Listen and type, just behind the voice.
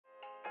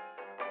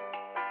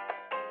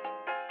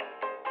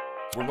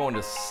We're going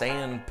to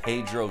San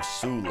Pedro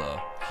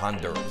Sula,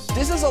 Honduras.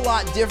 This is a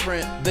lot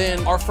different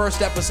than our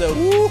first episode.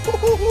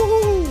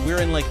 We're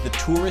in like the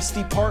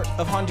touristy part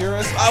of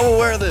Honduras. I will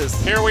wear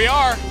this. Here we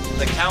are.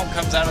 The count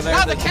comes out of there.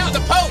 Not the count, the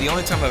Pope. The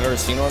only time I've ever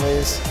seen one of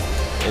these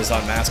is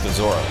on Mask of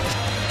Zorro.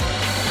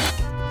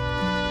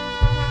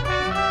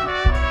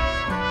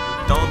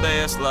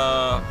 ¿Dónde es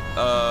la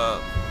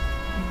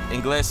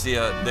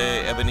iglesia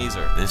de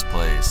Ebenezer? This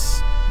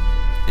place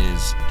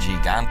is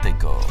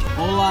gigantico.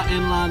 Hola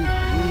en la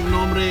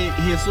nombre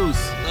Jesús.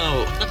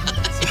 No.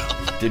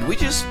 Did we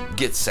just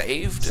get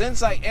saved?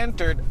 Since I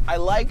entered, I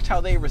liked how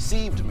they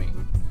received me.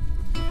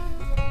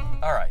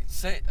 All right,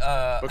 say,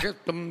 Okay.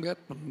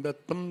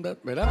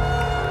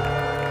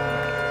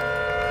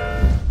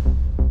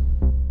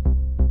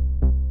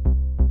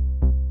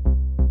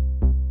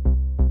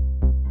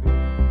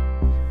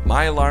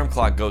 my alarm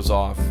clock goes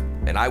off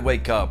and I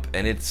wake up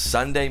and it's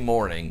Sunday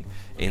morning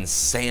in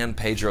San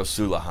Pedro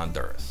Sula,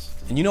 Honduras.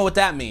 And you know what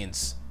that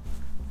means?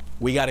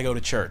 We gotta go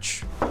to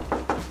church.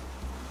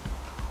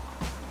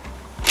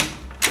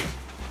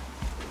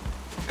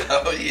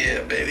 Oh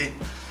yeah, baby.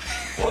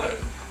 What?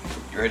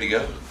 You ready to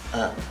go?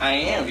 I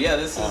am, yeah,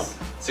 this is...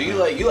 So you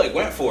like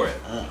went for it?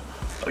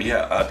 Oh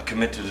yeah, I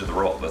committed to the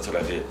role. That's what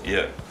I did,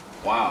 yeah.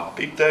 Wow.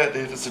 Beat that,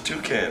 dude. It's a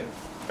toucan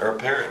or a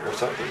parrot or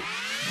something.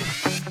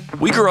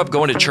 We grew up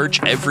going to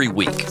church every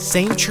week.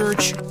 Same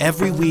church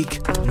every week,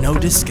 no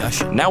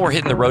discussion. Now we're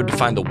hitting the road to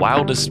find the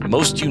wildest,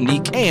 most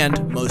unique,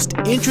 And most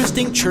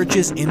interesting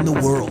churches in the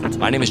world.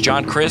 My name is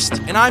John Crist,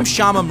 And I'm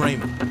Shama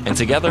Mrema. and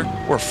together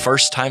we're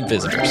first-time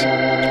visitors.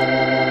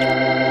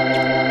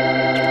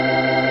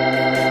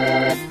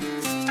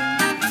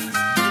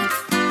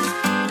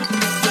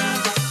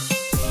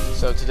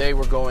 So today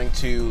we're going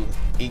to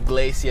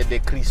Iglesia de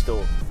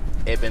Cristo,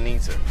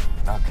 Ebenezer.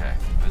 Okay.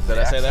 Did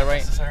I say that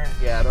right?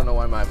 Yeah, I don't know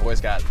why my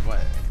voice got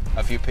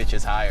a few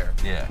pitches higher.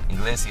 Yeah,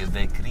 Iglesia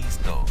de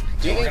Cristo.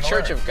 Do you think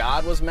Church of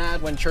God was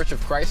mad when Church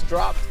of Christ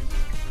dropped?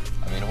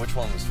 I mean, which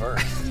one was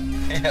first?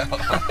 Yeah.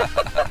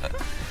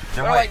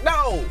 They're like,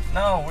 no!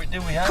 No, did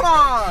we have Come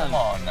that? on! Come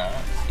on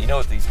now. You know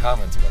what these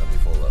comments are going to be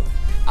full of?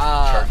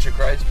 Church of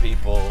Christ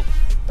people,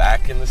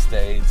 back in the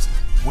States,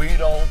 we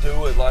don't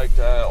do it like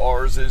that.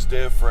 Ours is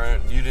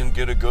different. You didn't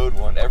get a good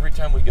one. Every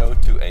time we go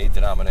to a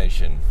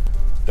denomination,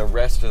 the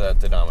rest of that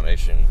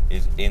denomination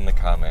is in the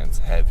comments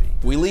heavy.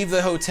 We leave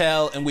the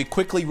hotel and we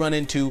quickly run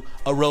into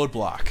a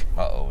roadblock.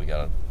 Uh-oh, we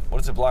gotta...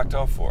 What is it blocked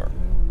off for?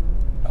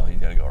 Oh, you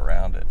gotta go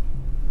around it.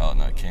 Oh,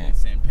 no, I can't.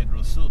 San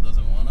Pedro Sula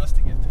doesn't want us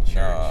to get to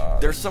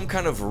church. There's some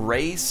kind of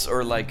race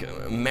or like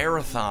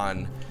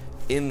marathon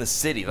in the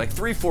city. Like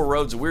 3-4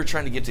 roads, and we were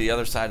trying to get to the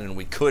other side and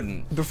we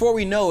couldn't. Before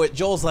we know it,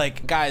 Joel's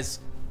like, guys,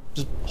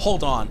 just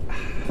hold on.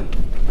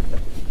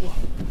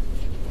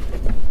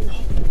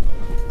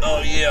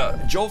 Oh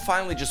yeah. Joel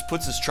finally just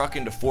puts his truck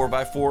into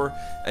 4x4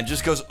 and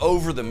just goes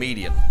over the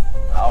median.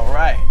 All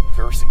right.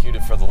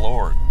 Persecuted for the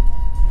Lord.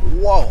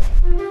 Whoa.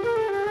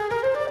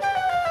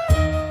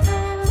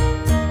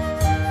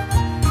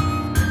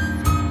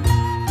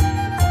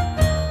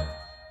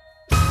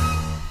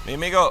 Mi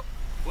amigo,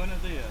 Buenos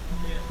días.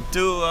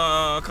 tú,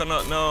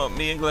 no,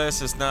 mi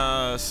inglés es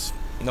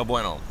no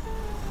bueno.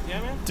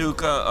 Tú,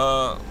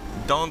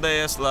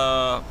 ¿dónde es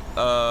la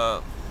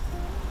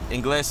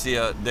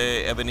iglesia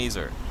de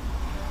Ebenezer?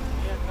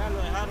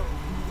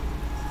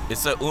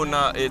 Es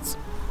una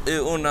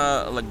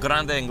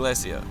grande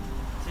iglesia.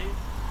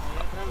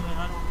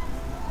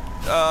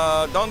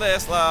 ¿Dónde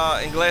es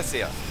la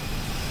iglesia?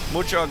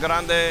 Mucho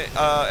grande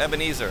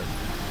Ebenezer.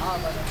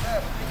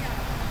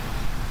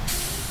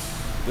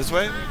 This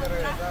way?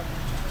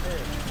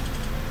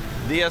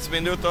 10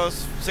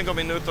 minutos, 5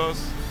 minutos.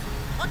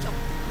 8.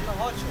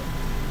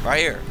 Right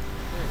here.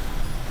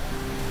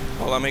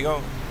 Hola,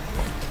 amigo.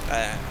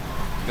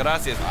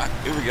 Gracias.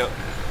 Here we go.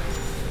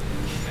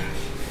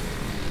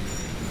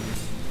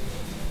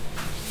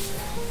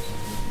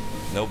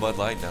 No Bud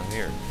Light down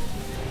here.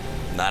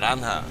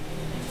 Naranja.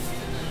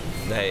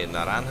 Hey,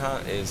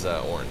 naranja is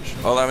orange.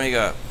 Hola,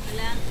 amiga.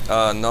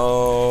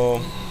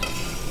 Hola.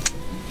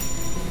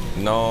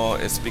 No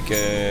speak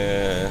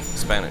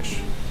Spanish.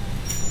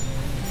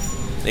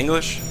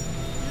 English?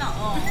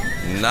 No.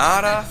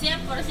 Nada.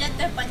 100%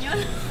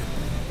 español.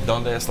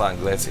 ¿Dónde es la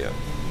iglesia?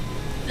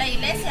 La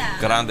iglesia.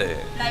 Grande.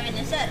 La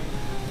Ebenezer.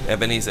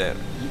 Ebenezer.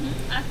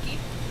 Aquí.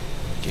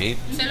 ¿Qué?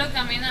 Solo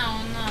camina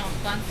unos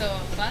cuantos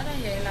cuadros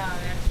y ahí la va a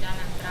ver ya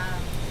la entrada.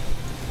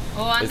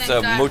 O anda Es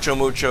en carro.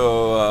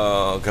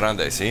 mucho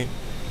grande, ¿sí?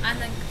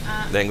 Anda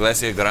en, La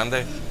iglesia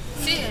grande?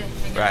 sí,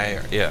 Right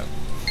here, yeah.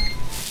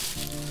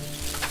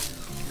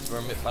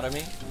 Para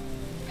mí?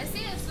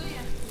 Sí, es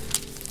suya.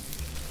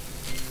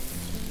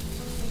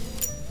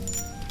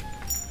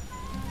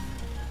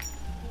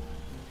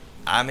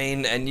 I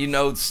mean, and you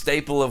know,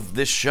 staple of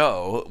this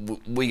show,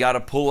 we got to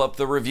pull up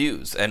the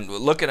reviews. And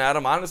looking at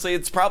them, honestly,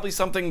 it's probably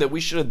something that we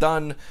should have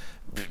done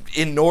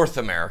in North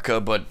America,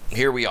 but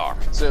here we are.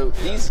 So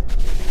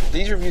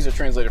These reviews are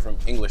translated from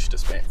English to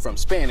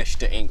Spanish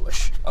to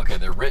English. Okay,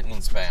 they're written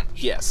in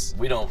Spanish. Yes.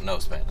 We don't know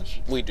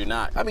Spanish. We do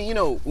not. I mean, you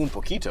know, un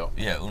poquito.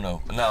 Yeah,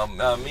 uno. No,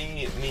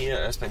 mi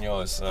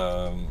español es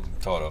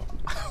todo.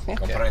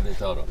 Comprende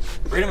todo.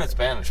 Read them in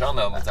Spanish. I'll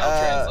know them.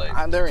 I'll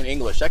translate. They're in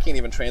English. I can't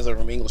even translate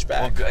from English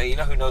back. Well, you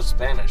know who knows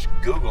Spanish?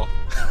 Google.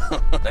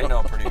 They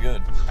know pretty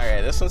good. All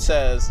right, this one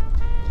says,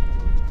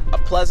 a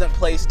pleasant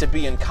place to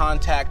be in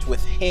contact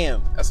with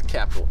him. That's a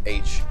capital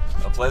H.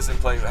 A pleasant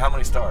place. How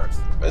many stars?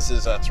 This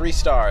is 3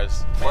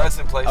 stars.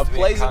 Pleasant place. A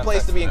pleasant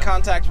place to be in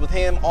contact with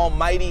him.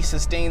 Almighty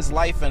sustains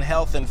life and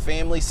health and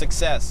family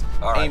success.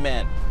 All right.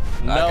 Amen.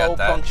 No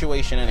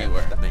punctuation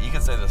anywhere. You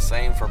can say the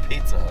same for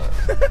Pizza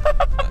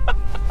Hut.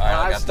 All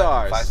right, 5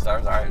 stars. 5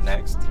 stars. All right,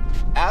 next.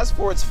 As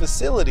for its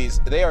facilities,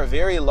 they are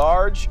very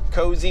large,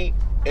 cozy,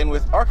 and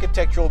with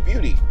architectural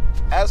beauty.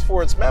 As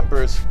for its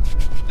members,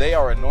 they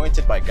are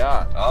anointed by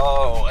God.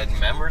 Oh, and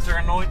members are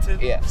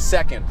anointed? Yeah.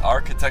 Second,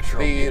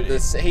 architectural beauty.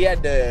 He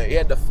had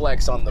to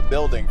flex on the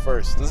building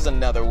first. This is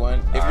another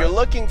one. If you're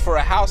looking for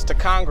a house to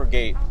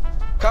congregate,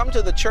 come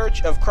to the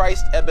Church of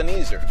Christ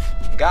Ebenezer.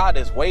 God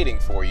is waiting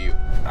for you.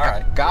 All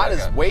right. God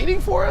is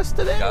waiting for us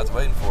today? God's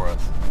waiting for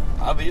us.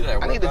 I'll be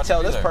there. I need to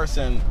tell this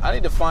person, I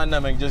need to find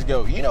them and just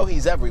go, you know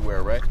he's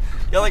everywhere, right?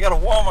 Yeah, they got a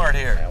Walmart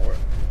here.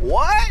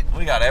 What?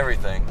 We got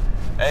everything.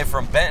 Hey,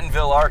 from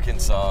Bentonville,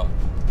 Arkansas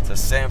to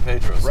San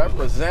Pedro Sula.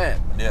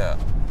 Represent. Yeah.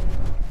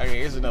 Okay,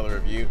 here's another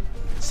review.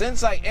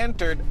 Since I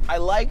entered, I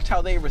liked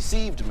how they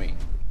received me.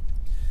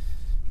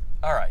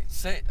 All right.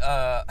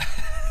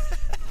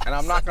 And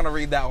I'm not gonna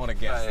read that one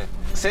again.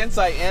 Since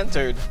I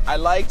entered, I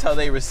liked how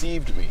they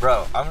received me.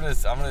 Bro, I'm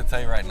gonna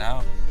tell you right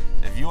now,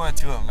 if you went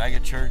to a mega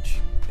church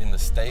in the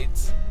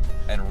States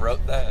and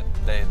wrote that,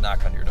 they'd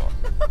knock on your door.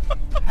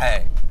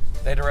 Hey,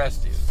 they'd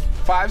arrest you.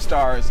 5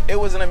 stars. It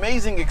was an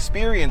amazing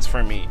experience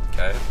for me.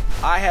 Okay.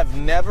 I have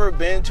never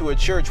been to a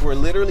church where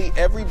literally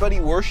everybody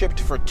worshiped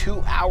for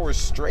 2 hours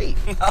straight.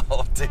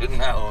 No, dude,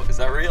 no. Is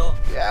that real?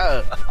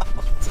 Yeah.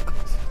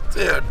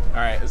 Dude. All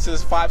right, this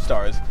is 5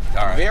 stars.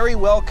 All right. Very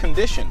well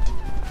conditioned.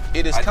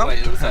 It is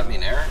Wait, does that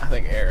mean air? I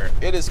think air.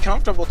 It is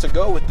comfortable to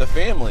go with the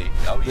family.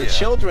 Oh, yeah. The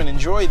children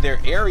enjoy their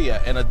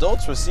area and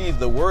adults receive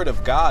the word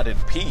of God in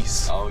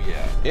peace. Oh,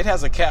 yeah. It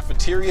has a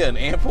cafeteria and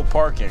ample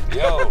parking.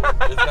 Yo,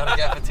 it's got a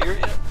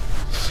cafeteria.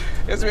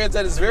 This man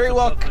said it's very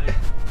well.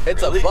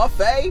 It's a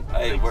buffet?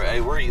 Hey,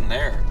 we're eating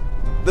there.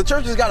 The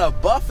church has got a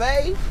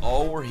buffet?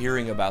 All we're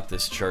hearing about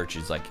this church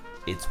is like,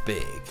 it's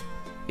big,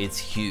 it's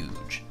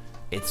huge,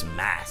 it's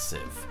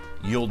massive.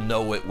 You'll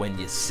know it when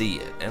you see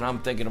it. And I'm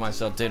thinking to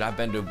myself, dude, I've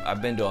been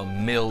to a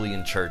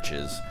million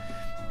churches.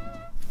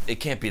 It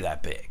can't be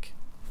that big.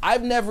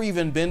 I've never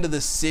even been to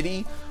the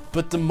city,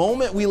 but the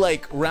moment we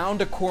like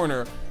round a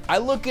corner, I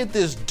look at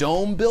this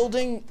dome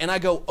building and I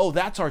go, oh,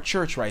 that's our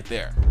church right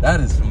there. That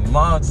is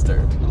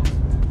monster.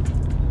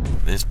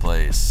 This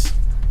place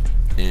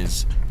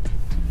is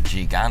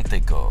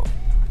gigantico.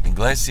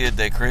 Iglesia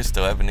de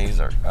Cristo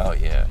Ebenezer. Oh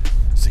yeah.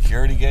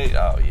 Security gate?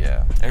 Oh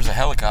yeah. There's a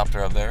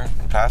helicopter up there.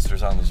 The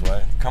pastor's on his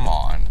way. Come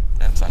on.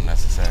 That's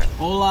unnecessary.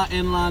 Hola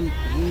en la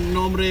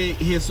nombre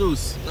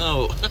Jesús.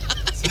 No.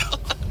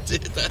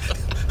 Dude,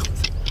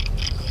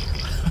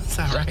 that's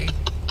not right.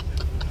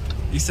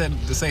 You said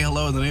to say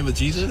hello in the name of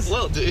Jesus?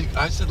 Well, dude,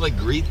 I said like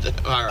greet them.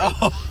 All right.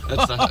 Oh.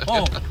 That's not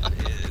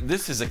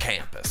This is a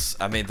campus.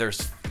 I mean,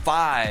 there's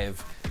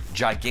 5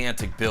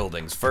 gigantic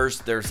buildings.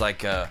 First, there's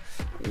like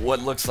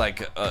what looks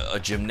like a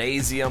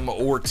gymnasium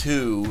or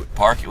 2.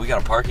 Parking. We got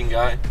a parking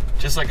guy,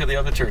 just like at the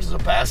other churches. A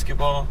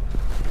basketball.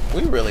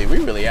 We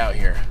really out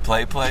here.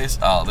 Play place.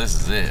 Oh, this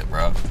is it,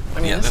 bro.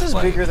 I mean, this is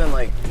bigger than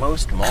like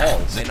most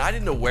malls. And I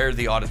didn't know where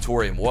the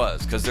auditorium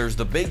was because there's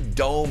the big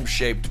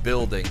dome-shaped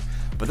building,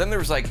 but then there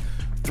was like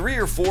 3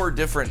 or 4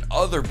 different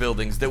other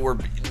buildings that were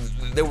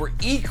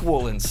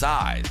equal in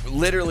size.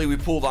 Literally, we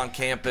pulled on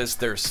campus.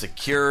 There's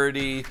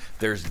security,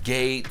 there's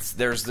gates,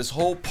 there's this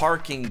whole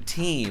parking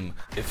team.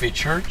 If a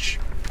church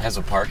has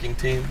a parking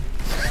team,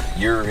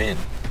 you're in.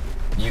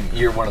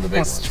 You're one of the big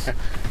ones.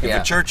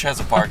 If a church has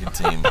a parking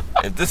team,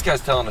 if this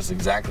guy's telling us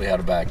exactly how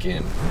to back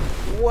in.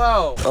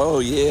 Whoa. Oh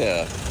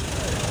yeah.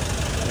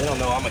 They don't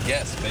know I'm a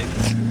guest, baby.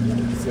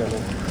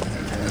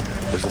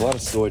 There's a lot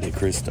of soy de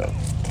Cristo.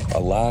 A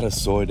lot of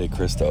soy de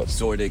Cristo.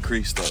 Soy de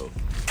Cristo.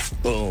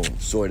 Boom.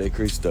 Soy de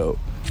Cristo.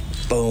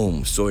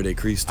 Boom. Soy de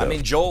Cristo. I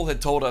mean, Joel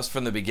had told us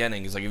from the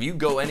beginning, he's like, if you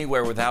go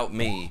anywhere without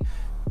me,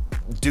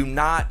 do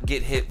not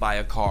get hit by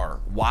a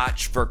car.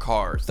 Watch for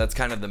cars. That's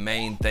kind of the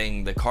main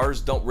thing. The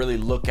cars don't really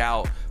look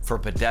out for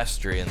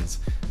pedestrians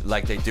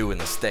like they do in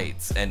the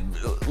States. And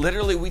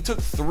literally, we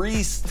took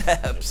 3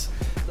 steps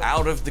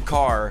out of the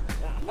car,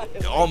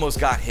 almost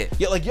got hit.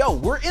 Yeah, like, yo,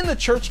 we're in the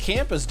church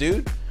campus,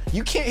 dude.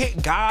 You can't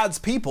hit God's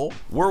people.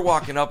 We're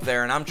walking up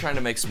there and I'm trying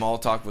to make small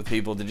talk with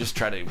people to just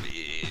try to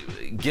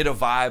get a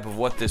vibe of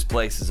what this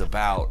place is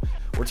about.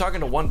 We're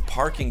talking to one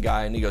parking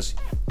guy and he goes,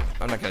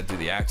 I'm not gonna do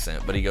the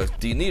accent, but he goes,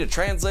 do you need a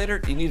translator?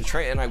 Do you need a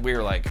and we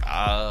were like,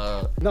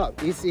 No,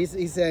 he's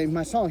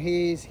my son,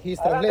 he's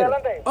translator.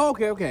 Oh,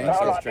 okay.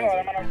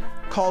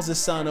 Calls his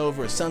son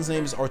over. His son's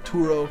name is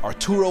Arturo.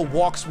 Arturo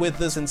walks with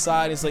us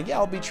inside. He's like, yeah,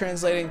 I'll be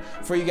translating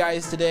for you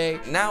guys today.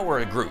 Now we're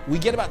a group. We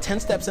get about 10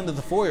 steps into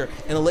the foyer,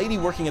 and a lady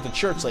working at the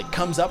church like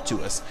comes up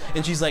to us,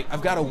 and she's like,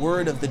 I've got a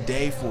word of the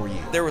day for you.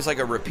 There was like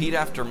a repeat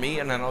after me,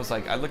 and then I was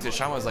like, I looked at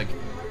Shama, I was like,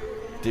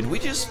 did we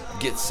just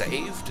get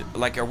saved?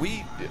 Like, are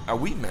we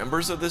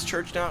members of this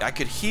church now? I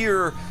could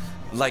hear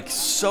like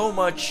so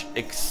much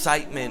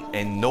excitement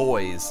and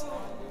noise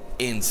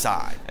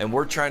inside, and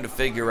we're trying to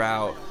figure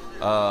out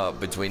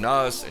between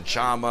us and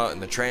Shama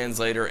and the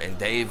translator and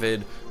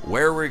David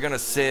where we're gonna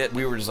sit.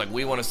 We were just like,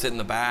 we want to sit in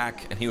the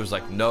back, and he was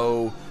like,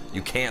 no,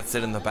 you can't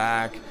sit in the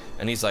back.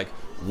 And he's like,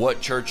 what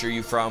church are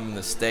you from in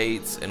the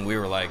States? And we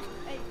were like,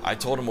 I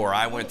told him where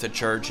I went to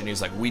church, and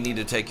he's like, we need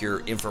to take your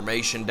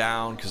information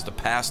down because the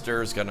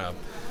pastor is gonna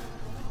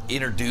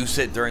introduce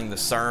it during the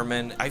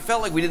sermon. I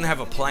felt like we didn't have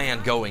a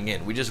plan going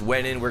in. We just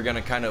went in, we're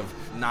gonna kind of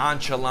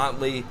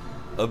nonchalantly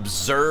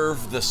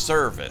observe the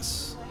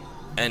service.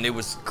 And it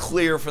was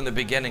clear from the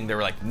beginning, they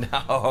were like,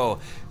 no,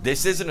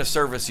 this isn't a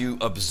service you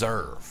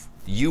observe,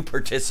 you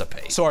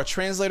participate. So our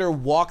translator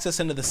walks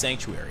us into the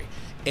sanctuary,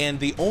 and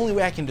the only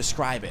way I can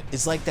describe it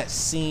is like that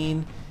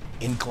scene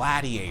in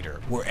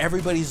Gladiator where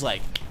everybody's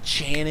like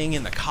chanting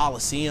in the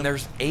Coliseum.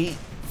 There's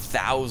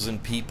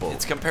 8,000 people.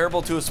 It's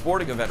comparable to a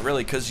sporting event,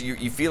 really, because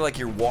you feel like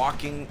you're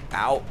walking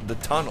out the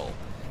tunnel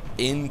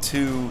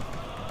into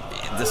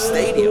the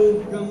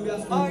stadium.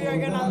 Oh, you're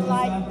gonna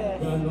like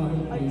this.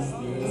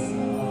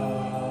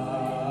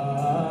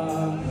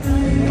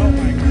 Oh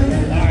my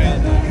God,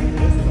 wild.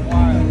 This is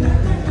wild.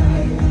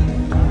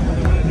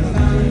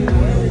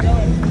 Where are we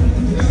going?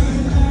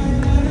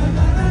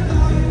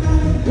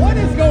 What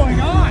is going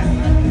on?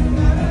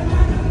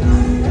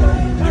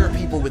 There are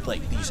people with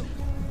like these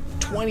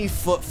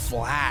 20-foot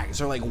flags.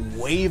 They're like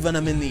waving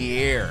them in the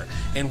air.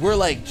 And we're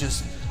like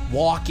just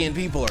walking.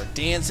 People are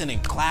dancing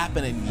and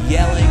clapping and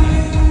yelling.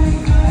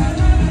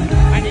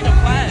 I need a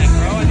flag,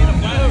 bro. I need a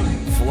flag.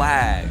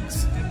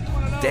 Flags,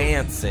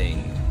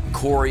 dancing,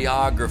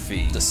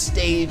 choreography. The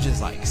stage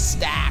is like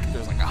stacked.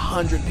 There's like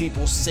 100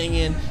 people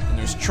singing, and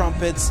there's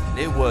trumpets.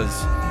 It was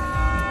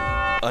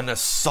an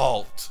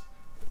assault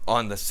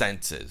on the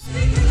senses.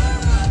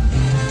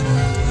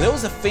 There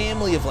was a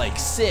family of like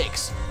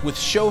 6 with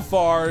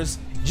shofars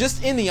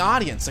just in the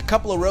audience, a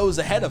couple of rows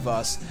ahead of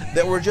us,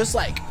 that were just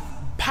like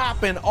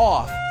popping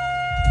off.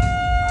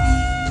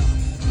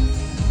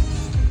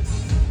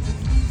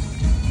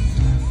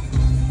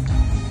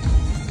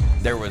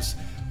 There was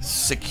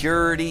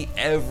security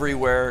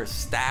everywhere,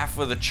 staff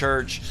of the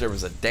church. There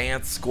was a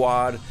dance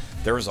squad.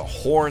 There was a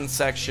horn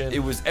section.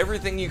 It was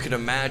everything you could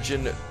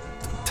imagine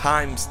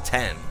times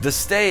 10. The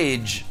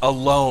stage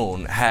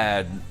alone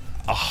had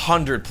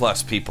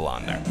 100+ people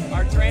on there.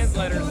 Our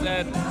translator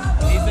said, he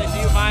said, do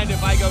you mind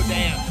if I go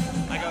dance?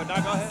 I go, no,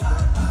 go ahead.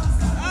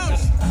 Oh,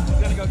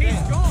 he's gonna go dance.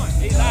 He's gone.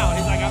 He's out.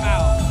 He's like, I'm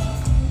out.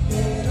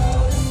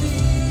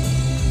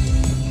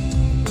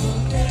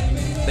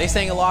 They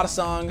sang a lot of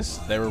songs.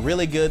 They were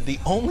really good. The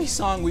only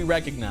song we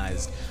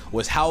recognized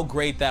was How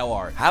Great Thou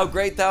Art. How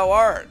Great Thou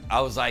Art.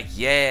 I was like,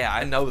 yeah,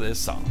 I know this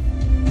song.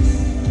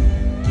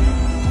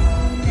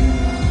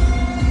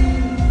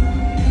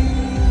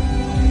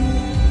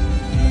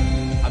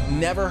 I've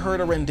never heard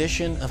a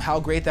rendition of How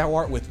Great Thou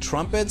Art with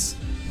trumpets,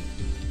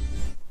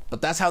 but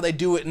that's how they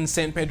do it in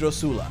San Pedro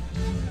Sula.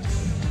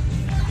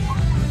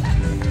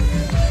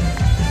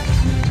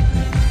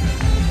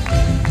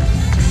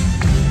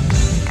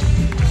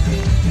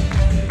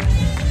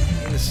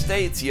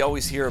 States, you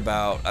always hear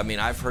about, I mean,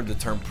 I've heard the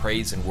term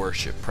praise and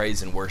worship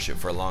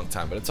for a long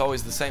time, but it's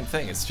always the same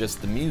thing. It's just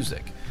the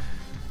music.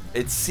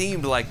 It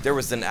seemed like there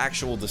was an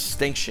actual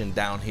distinction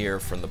down here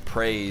from the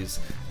praise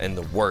and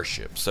the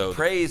worship. So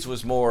praise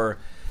was more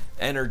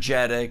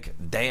energetic,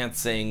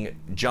 dancing,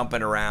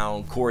 jumping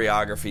around,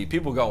 choreography,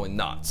 people going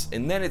nuts.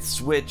 And then it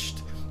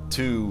switched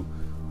to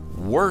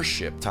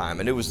worship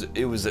time, and it was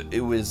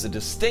a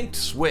distinct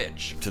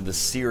switch to the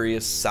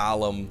serious,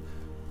 solemn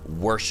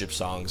worship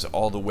songs.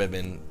 All the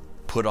women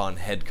put on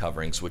head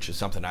coverings, which is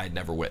something I had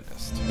never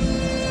witnessed. Bro,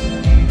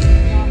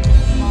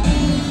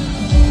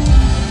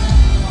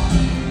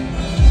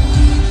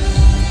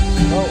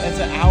 it's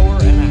an hour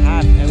and a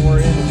half and we're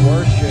in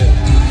worship.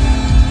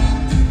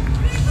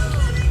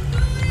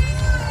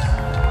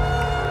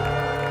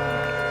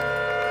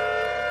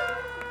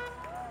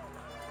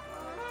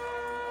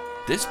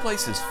 This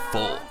place is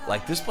full.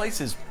 Like, this place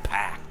is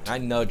packed. I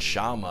nudged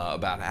Shama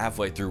about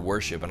halfway through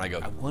worship, and I go,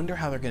 I wonder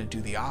how they're going to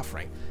do the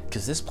offering,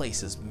 because this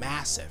place is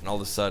massive. And all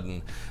of a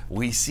sudden,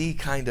 we see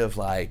kind of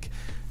like,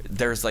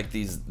 there's like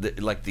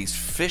these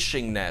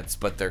fishing nets,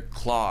 but they're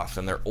cloth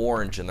and they're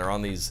orange and they're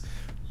on these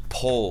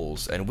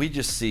poles, and we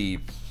just see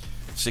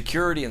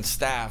security and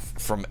staff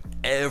from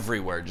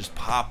everywhere just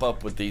pop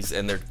up with these,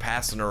 and they're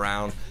passing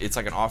around. It's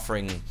like an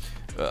offering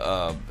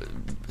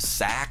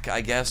sack,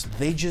 I guess.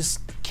 They just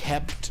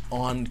kept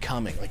on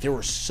coming. Like, there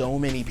were so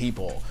many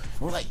people.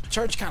 We're like,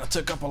 church kind of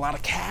took up a lot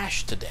of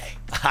cash today.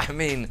 I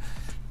mean,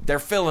 they're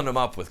filling them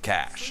up with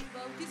cash.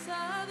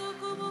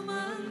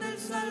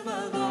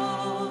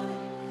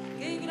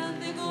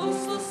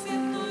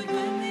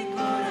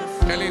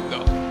 Qué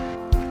lindo.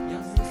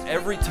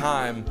 Every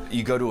time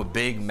you go to a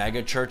big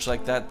mega church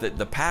like that,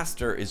 the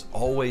pastor is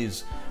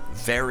always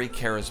very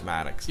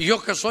charismatic. Y yo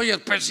que soy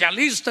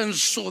especialista en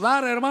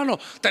sudar, hermano,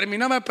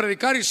 terminaba de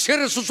predicar y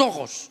cierre sus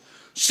ojos.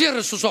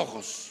 Cierre sus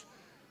ojos.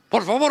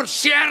 Por favor,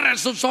 cierre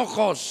sus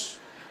ojos.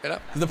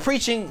 The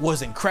preaching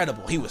was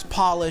incredible. He was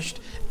polished,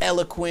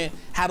 eloquent,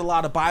 had a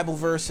lot of Bible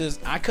verses.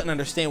 I couldn't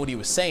understand what he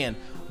was saying,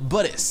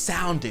 but it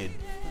sounded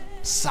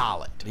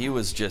solid. He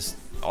was just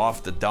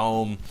off the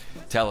dome,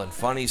 telling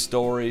funny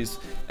stories.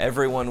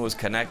 Everyone was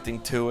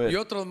connecting to it.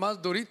 Y otros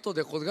más duritos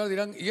de juzgar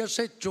dirán, y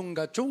ese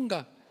chunga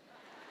chunga.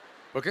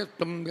 Porque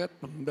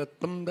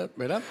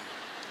 ¿verdad?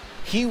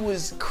 He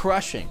was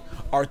crushing.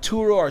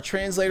 Arturo, our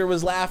translator,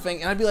 was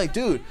laughing, and I'd be like,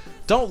 dude,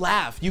 don't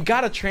laugh. You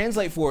gotta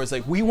translate for us.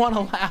 Like, we want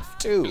to laugh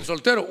too. El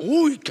soltero,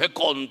 uy, qué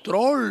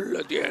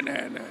control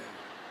tienen.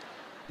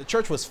 The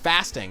church was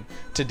fasting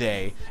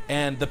today,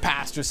 and the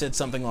pastor said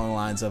something along the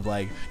lines of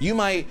like, you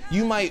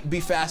might be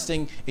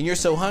fasting and you're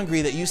so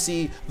hungry that you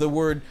see the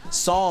word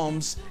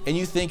Psalms and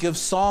you think of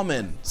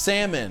salmon.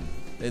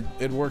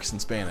 It works in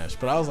Spanish,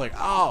 but I was like,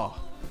 oh,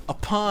 a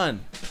pun.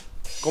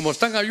 Como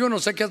está en ayuno,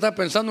 sé que está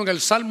pensando en el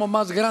salmo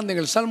más grande, en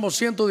el Salmo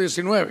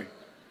 119,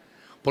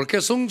 porque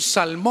es un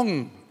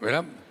salmón,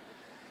 ¿verdad?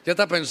 Ya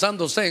está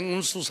pensando en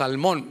un su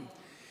salmón.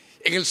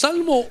 En el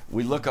Salmo,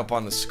 we look up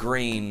on the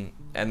screen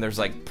and there's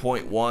like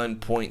 0.1,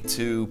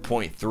 0.2,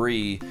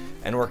 0.3,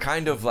 and we're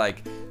kind of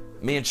like,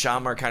 me and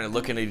Shama are kind of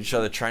looking at each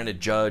other trying to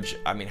judge,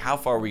 I mean, how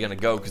far are we going to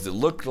go? Because it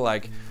looked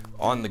like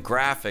on the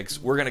graphics,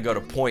 we're going to go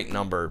to point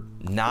number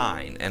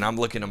 9, and I'm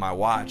looking at my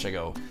watch, I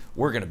go,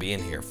 we're going to be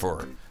in here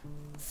for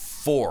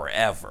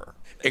forever.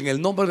 En el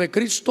nombre de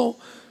Cristo,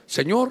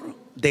 Señor,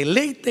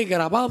 deleite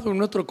grabado en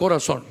nuestro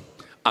corazón.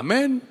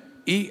 Amén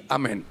y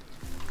amén.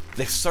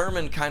 The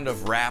sermon kind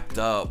of wrapped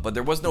up, but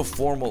there was no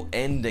formal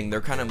ending.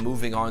 They're kind of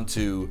moving on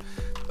to,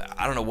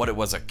 I don't know what it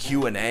was, a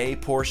Q&A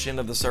portion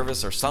of the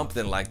service or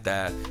something like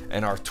that.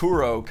 And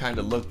Arturo kind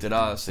of looked at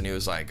us and he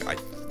was like,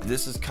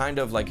 this is kind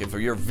of like, if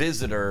you're a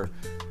visitor,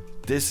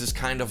 this is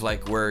kind of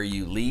like where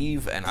you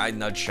leave. And I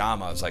nudged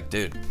Shama. I was like,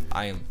 dude,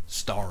 I am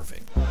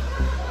starving.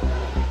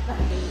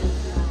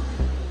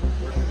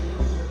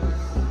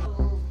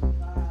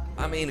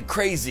 I mean,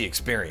 crazy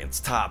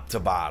experience, top to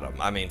bottom.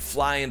 I mean,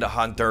 flying to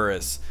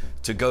Honduras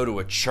to go to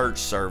a church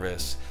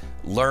service,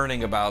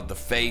 learning about the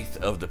faith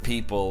of the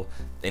people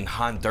in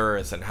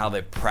Honduras and how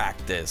they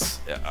practice.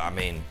 I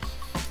mean,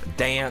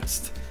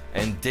 danced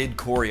and did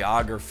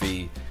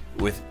choreography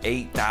with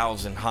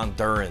 8,000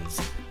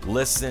 Hondurans,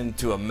 listened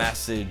to a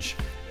message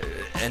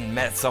and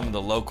met some of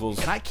the locals.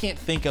 And I can't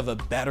think of a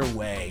better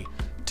way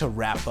to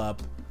wrap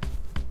up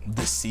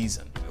this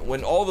season.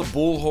 When all the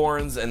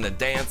bullhorns and the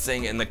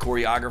dancing and the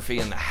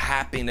choreography and the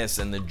happiness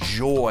and the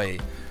joy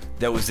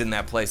that was in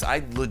that place,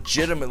 I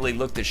legitimately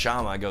looked at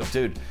Shama. I go,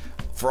 dude,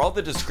 for all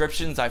the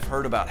descriptions I've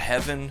heard about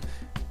heaven,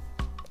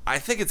 I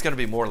think it's gonna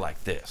be more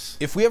like this.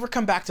 If we ever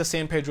come back to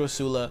San Pedro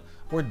Sula,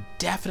 we're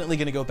definitely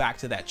gonna go back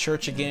to that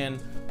church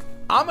again.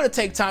 I'm gonna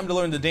take time to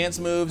learn the dance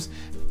moves,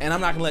 and I'm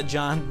not gonna let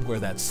John wear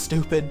that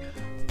stupid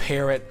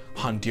parrot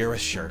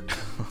Honduras shirt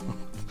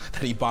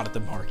that he bought at the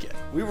market.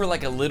 We were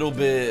like a little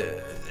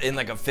bit in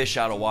like a fish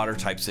out of water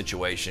type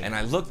situation, and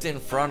I looked in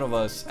front of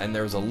us and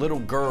there was a little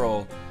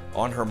girl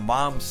on her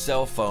mom's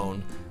cell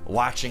phone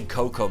watching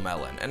Coco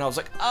Melon, and I was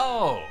like,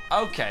 oh,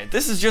 okay,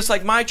 this is just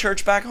like my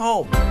church back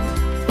home.